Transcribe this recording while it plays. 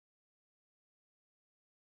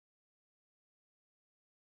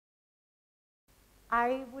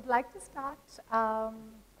I would like to start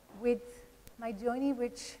with my journey,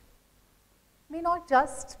 which may not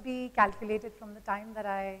just be calculated from the time that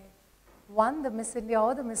I won the Miss India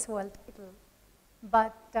or the Miss World title,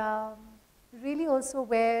 but really also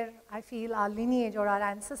where I feel our lineage or our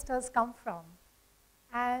ancestors come from.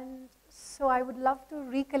 And so I would love to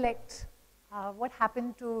recollect what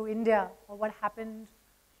happened to India, or what happened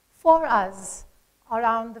for us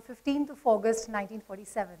around the 15th of August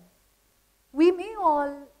 1947. We may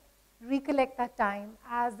all recollect that time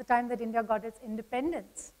as the time that India got its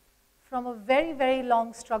independence from a very, very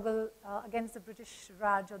long struggle against the British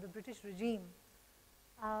Raj, or the British regime.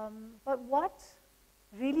 But what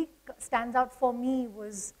really stands out for me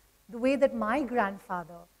was the way that my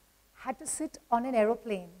grandfather had to sit on an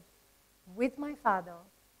aeroplane with my father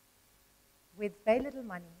with very little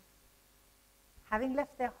money, having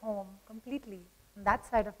left their home completely on that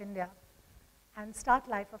side of India, and start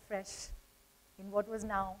life afresh in what was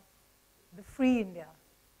now the free India.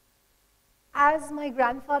 As my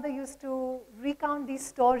grandfather used to recount these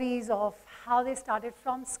stories of how they started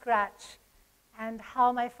from scratch and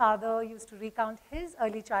how my father used to recount his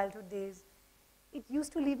early childhood days, it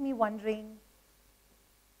used to leave me wondering,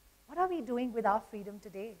 what are we doing with our freedom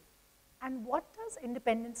today? And what does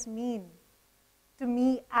independence mean to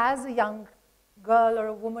me as a young girl or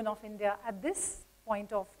a woman of India at this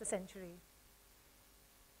point of the century?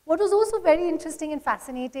 What was also very interesting and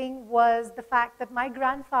fascinating was the fact that my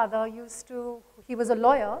grandfather he was a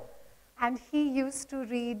lawyer, and he used to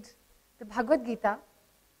read the Bhagavad Gita,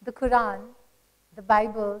 the Quran, the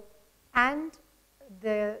Bible, and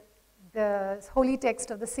the holy text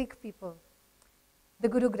of the Sikh people, the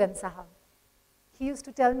Guru Granth Sahib. He used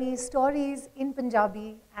to tell me stories in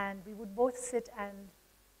Punjabi, and we would both sit and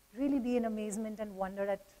really be in amazement and wonder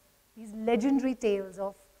at these legendary tales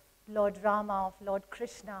of Lord Rama, of Lord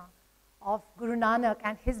Krishna, of Guru Nanak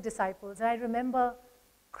and his disciples. And I remember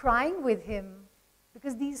crying with him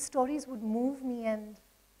because these stories would move me, and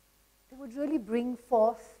they would really bring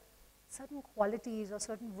forth certain qualities or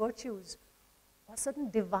certain virtues or certain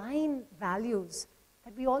divine values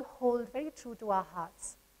that we all hold very true to our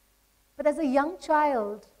hearts. But as a young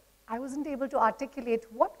child, I wasn't able to articulate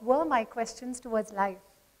what were my questions towards life.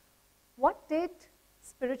 What did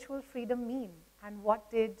spiritual freedom mean? And what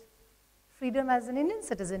did freedom as an Indian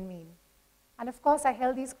citizen mean? And of course, I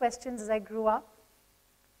held these questions as I grew up.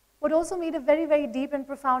 What also made a very, very deep and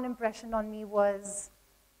profound impression on me was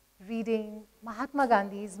reading Mahatma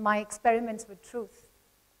Gandhi's My Experiments with Truth.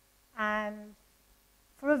 And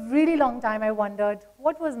for a really long time, I wondered,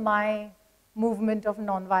 what was my movement of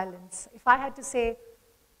nonviolence? If I had to say,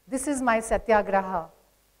 this is my satyagraha,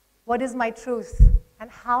 what is my truth, and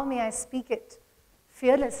how may I speak it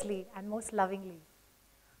fearlessly and most lovingly?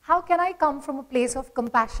 How can I come from a place of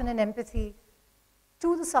compassion and empathy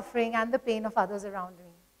to the suffering and the pain of others around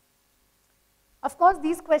me? Of course,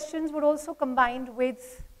 these questions were also combined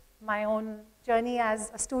with my own journey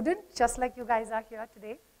as a student, just like you guys are here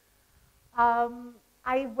today.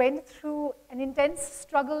 I went through an intense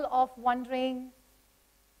struggle of wondering,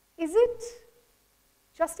 is it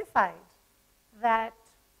justified that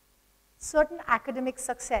certain academic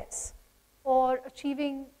success or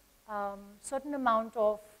achieving certain amount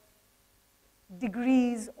of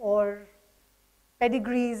degrees or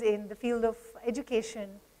pedigrees in the field of education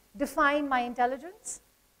define my intelligence?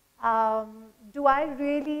 Do I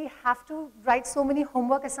really have to write so many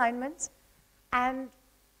homework assignments? And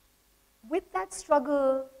with that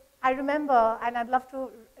struggle, I remember, and I'd love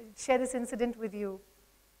to share this incident with you,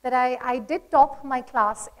 that I did top my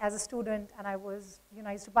class as a student, and I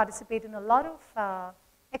used to participate in a lot of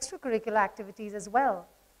extracurricular activities as well.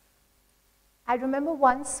 I remember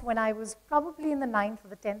once when I was probably in the 9th or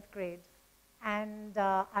the 10th grade, and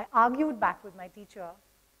I argued back with my teacher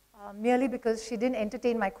merely because she didn't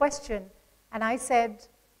entertain my question, and I said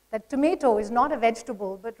that tomato is not a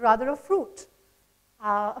vegetable, but rather a fruit.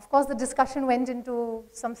 Of course, the discussion went into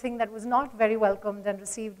something that was not very welcomed and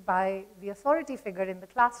received by the authority figure in the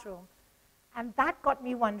classroom. And that got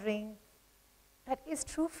me wondering, that is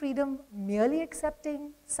true freedom merely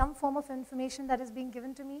accepting some form of information that is being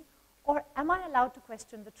given to me? Or am I allowed to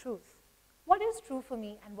question the truth? What is true for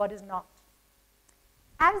me and what is not?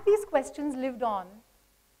 As these questions lived on,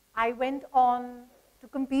 I went on to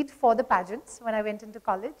compete for the pageants when I went into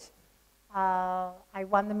college. I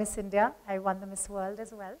won the Miss India, I won the Miss World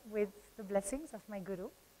as well, with the blessings of my guru.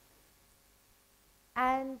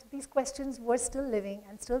 And these questions were still living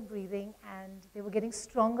and still breathing, and they were getting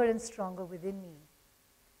stronger and stronger within me.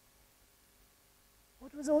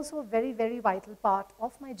 What was also a very, very vital part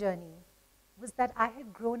of my journey was that I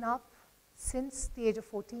had grown up since the age of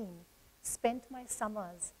 14 spent my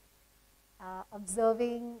summers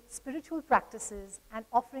observing spiritual practices and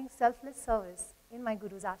offering selfless service in my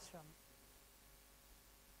Guru's ashram.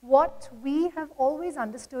 What we have always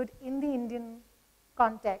understood in the Indian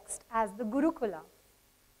context as the Gurukula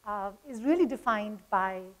is really defined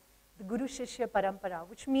by the Guru-Shishya Parampara,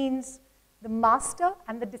 which means the master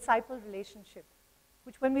and the disciple relationship,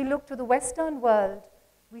 which when we look to the Western world,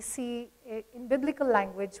 we see in biblical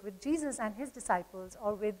language with Jesus and his disciples,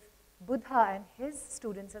 or with Buddha and his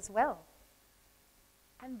students as well.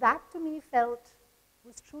 And that to me felt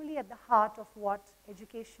was truly at the heart of what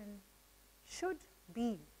education should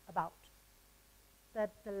be about.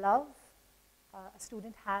 That the love a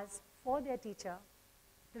student has for their teacher,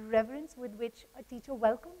 the reverence with which a teacher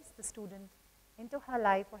welcomes the student into her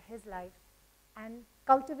life or his life, and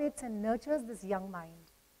cultivates and nurtures this young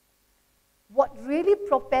mind. What really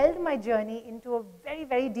propelled my journey into a very,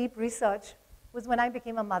 very deep research was when I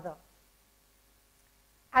became a mother.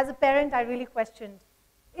 As a parent, I really questioned,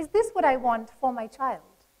 is this what I want for my child?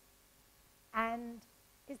 And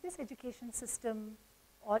is this education system,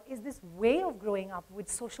 or is this way of growing up with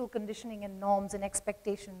social conditioning and norms and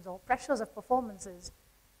expectations or pressures of performances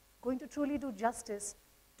going to truly do justice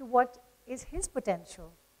to what is his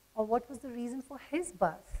potential, or what was the reason for his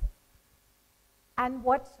birth? And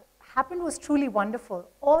what happened was truly wonderful.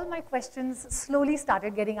 All my questions slowly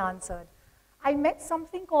started getting answered. I met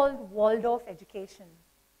something called Waldorf education.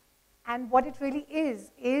 And what it really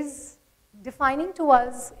is defining to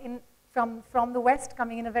us from the West,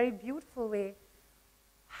 coming in a very beautiful way,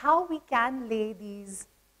 how we can lay these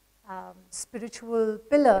spiritual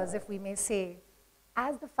pillars, if we may say,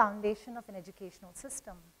 as the foundation of an educational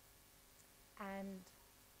system. And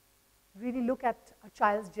really look at a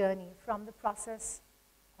child's journey from the process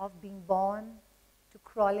of being born, to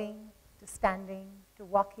crawling, to standing, to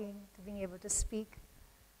walking, to being able to speak.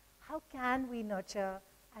 How can we nurture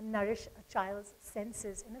and nourish a child's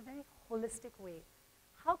senses in a very holistic way?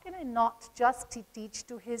 How can I not just teach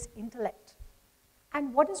to his intellect?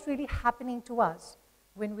 And what is really happening to us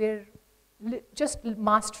when we're just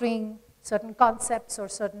mastering certain concepts or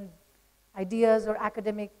certain ideas or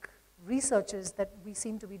academic researches that we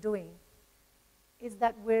seem to be doing, is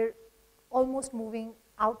that we're almost moving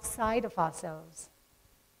outside of ourselves.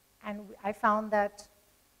 And I found that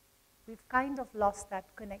we've kind of lost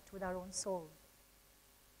that connect with our own soul.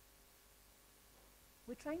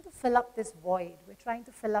 We're trying to fill up this void. We're trying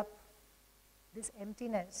to fill up this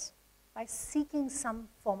emptiness by seeking some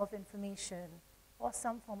form of information, or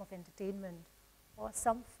some form of entertainment, or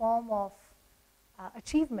some form of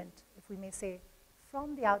achievement, if we may say,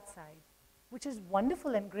 from the outside, which is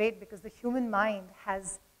wonderful and great because the human mind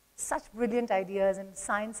has such brilliant ideas, and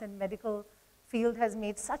science and medical field has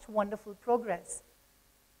made such wonderful progress.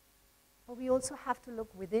 But we also have to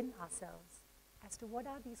look within ourselves as to what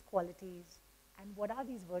are these qualities and what are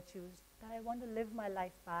these virtues that I want to live my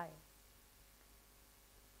life by.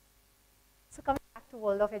 So coming back to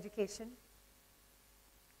world of education,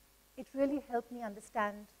 it really helped me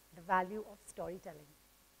understand the value of storytelling.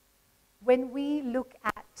 When we look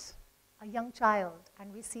at a young child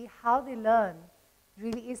and we see how they learn,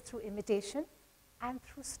 really is through imitation and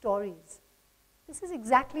through stories. This is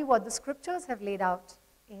exactly what the scriptures have laid out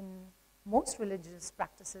in most religious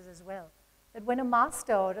practices as well. That when a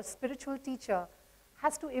master or a spiritual teacher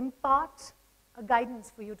has to impart a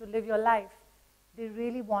guidance for you to live your life, they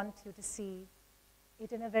really want you to see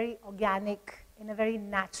it in a very organic, in a very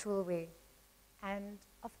natural way. And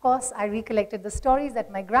of course, I recollected the stories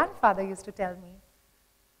that my grandfather used to tell me.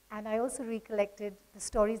 And I also recollected the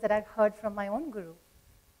stories that I'd heard from my own guru.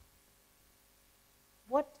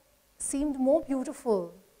 What seemed more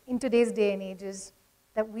beautiful in today's day and age is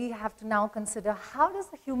that we have to now consider, how does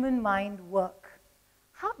the human mind work?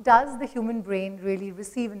 How does the human brain really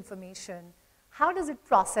receive information? How does it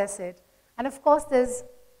process it? And of course, there's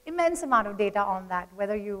immense amount of data on that,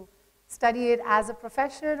 whether you study it as a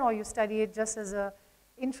profession or you study it just as an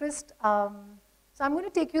interest. So I'm going to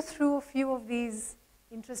take you through a few of these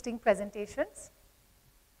interesting presentations.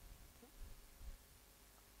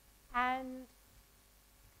 And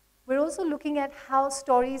we're also looking at how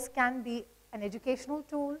stories can be an educational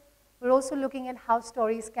tool. We're also looking at how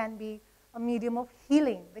stories can be a medium of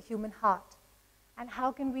healing the human heart. And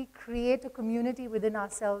how can we create a community within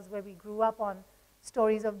ourselves where we grew up on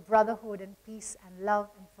stories of brotherhood and peace and love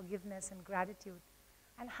and forgiveness and gratitude.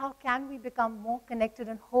 And how can we become more connected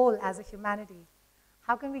and whole as a humanity?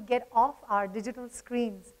 How can we get off our digital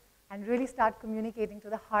screens and really start communicating to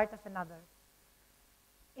the heart of another?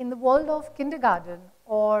 In the world of kindergarten,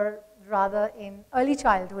 or rather in early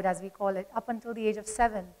childhood as we call it, up until the age of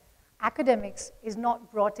 7, academics is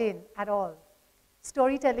not brought in at all.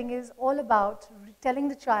 Storytelling is all about telling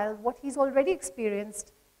the child what he's already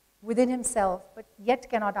experienced within himself, but yet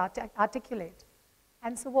cannot articulate.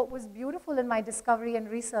 And so what was beautiful in my discovery and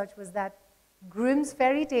research was that Grimm's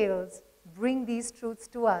fairy tales bring these truths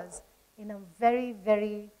to us in a very,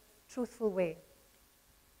 very truthful way.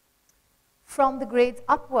 From the grades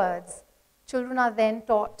upwards, children are then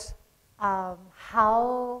taught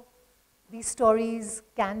how these stories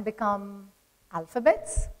can become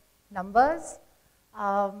alphabets, numbers.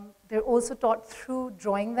 They're also taught through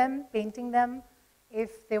drawing them, painting them.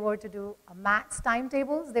 If they were to do a maths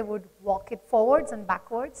timetables, they would walk it forwards and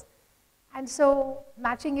backwards. And so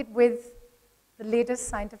matching it with the latest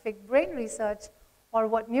scientific brain research, or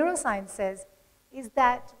what neuroscience says, is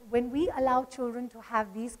that when we allow children to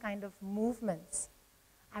have these kind of movements,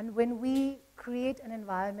 and when we create an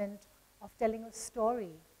environment of telling a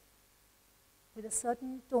story with a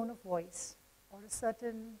certain tone of voice, or a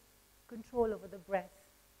certain control over the breath,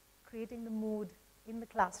 creating the mood in the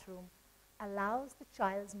classroom, allows the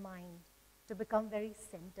child's mind to become very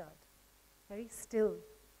centered, very still,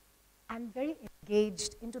 and very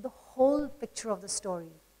engaged into the whole picture of the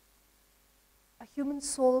story. A human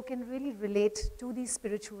soul can really relate to these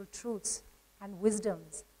spiritual truths and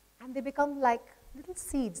wisdoms, and they become like little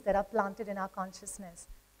seeds that are planted in our consciousness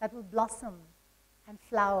that will blossom and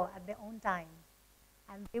flower at their own time.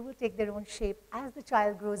 And they will take their own shape as the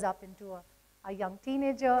child grows up into a young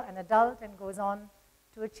teenager, an adult, and goes on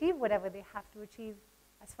to achieve whatever they have to achieve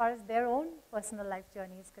as far as their own personal life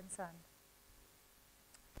journey is concerned.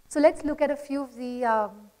 So let's look at a few of the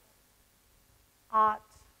art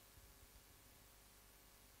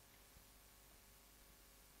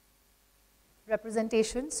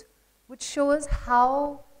representations, which show us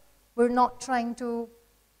how we're not trying to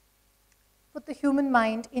put the human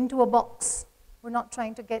mind into a box. We're not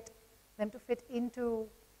trying to get them to fit into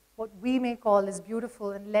what we may call as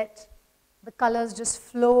beautiful and let the colors just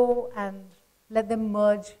flow and let them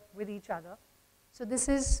merge with each other. So this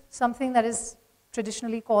is something that is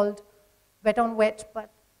traditionally called wet on wet, but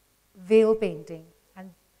veil painting,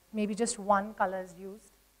 and maybe just one color is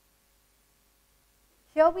used.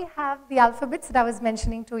 Here we have the alphabets that I was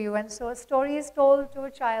mentioning to you, and so a story is told to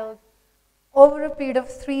a child over a period of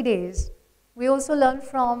 3 days. We also learn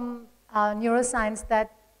from neuroscience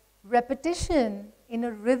that repetition in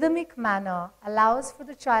a rhythmic manner allows for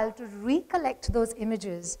the child to recollect those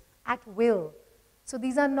images at will. So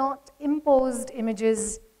these are not imposed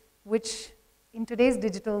images which in today's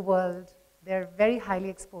digital world they're very highly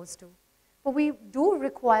exposed to. But we do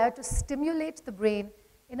require to stimulate the brain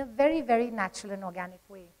in a very, very natural and organic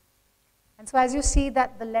way. And so as you see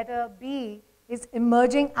that the letter B is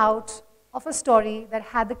emerging out of a story that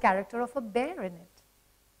had the character of a bear in it.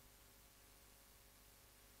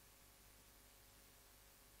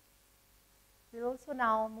 We'll also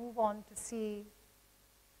now move on to see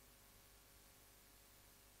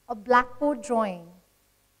a blackboard drawing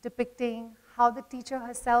depicting how the teacher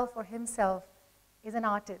herself or himself is an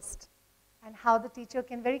artist, and how the teacher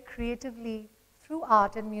can very creatively, through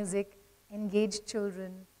art and music, engage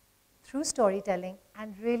children through storytelling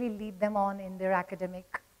and really lead them on in their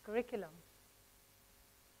academic curriculum.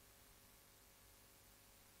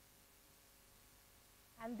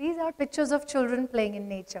 And these are pictures of children playing in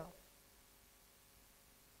nature.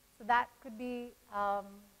 So that could be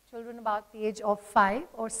children about the age of 5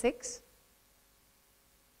 or 6.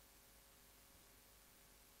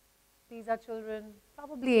 These are children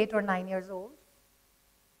probably 8 or 9 years old.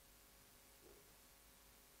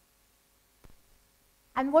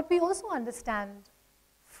 And what we also understand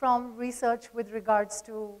from research with regards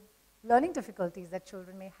to learning difficulties that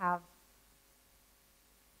children may have,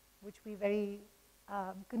 which we very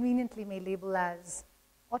conveniently may label as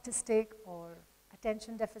autistic or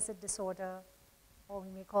attention deficit disorder, or we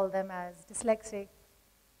may call them as dyslexic.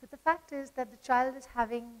 But the fact is that the child is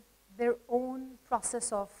having their own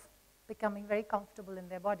process of becoming very comfortable in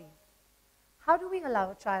their body. How do we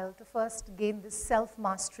allow a child to first gain this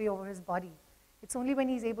self-mastery over his body? It's only when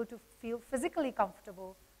he's able to feel physically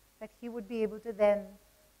comfortable that he would be able to then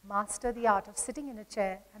master the art of sitting in a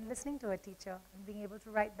chair and listening to a teacher and being able to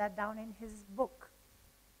write that down in his book.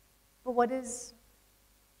 But what is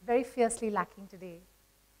very fiercely lacking today,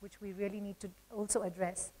 which we really need to also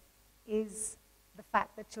address, is the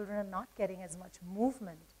fact that children are not getting as much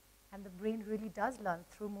movement, and the brain really does learn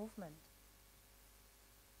through movement.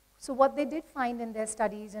 So what they did find in their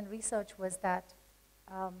studies and research was that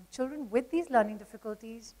children with these learning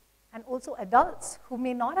difficulties, and also adults who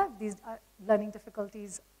may not have these learning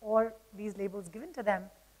difficulties or these labels given to them,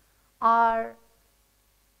 are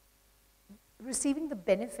receiving the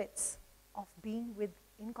benefits of being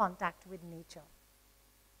in contact with nature.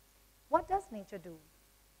 What does nature do?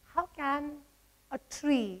 How can a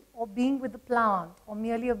tree, or being with a plant, or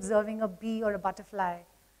merely observing a bee or a butterfly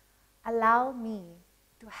allow me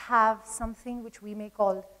to have something which we may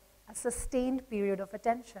call a sustained period of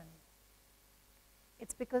attention?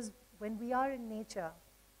 It's because when we are in nature,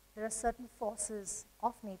 there are certain forces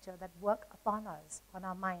of nature that work upon us, on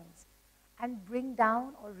our minds, and bring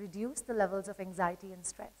down or reduce the levels of anxiety and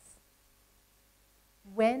stress.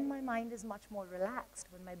 When my mind is much more relaxed,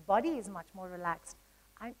 when my body is much more relaxed,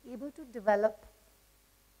 I'm able to develop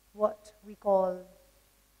what we call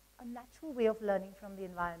a natural way of learning from the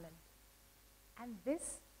environment. And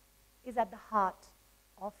this is at the heart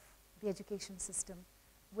of the education system,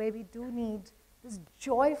 where we do need this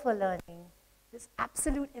joy for learning, this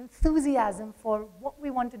absolute enthusiasm for what we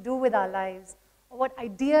want to do with our lives, or what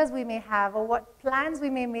ideas we may have, or what plans we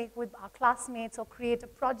may make with our classmates, or create a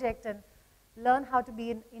project and learn how to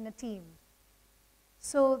be in a team.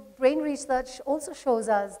 So brain research also shows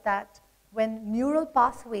us that when neural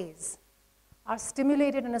pathways are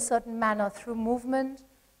stimulated in a certain manner through movement,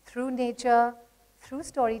 through nature, through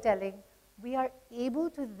storytelling, we are able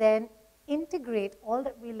to then integrate all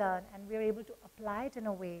that we learn, and we are able to apply it in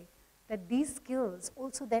a way that these skills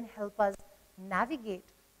also then help us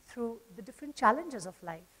navigate through the different challenges of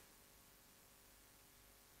life.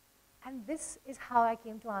 And this is how I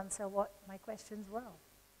came to answer what my questions were.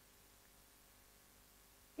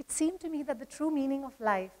 It seemed to me that the true meaning of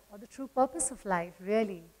life, or the true purpose of life,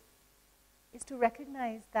 really, is to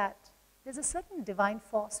recognize that there's a certain divine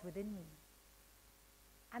force within me.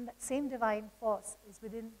 And that same divine force is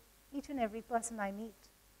within each and every person I meet,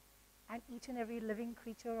 and each and every living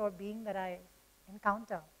creature or being that I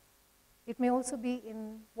encounter. It may also be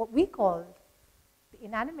in what we call the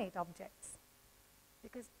inanimate objects,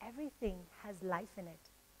 because everything has life in it,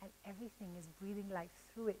 and everything is breathing life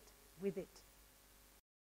through it, with it.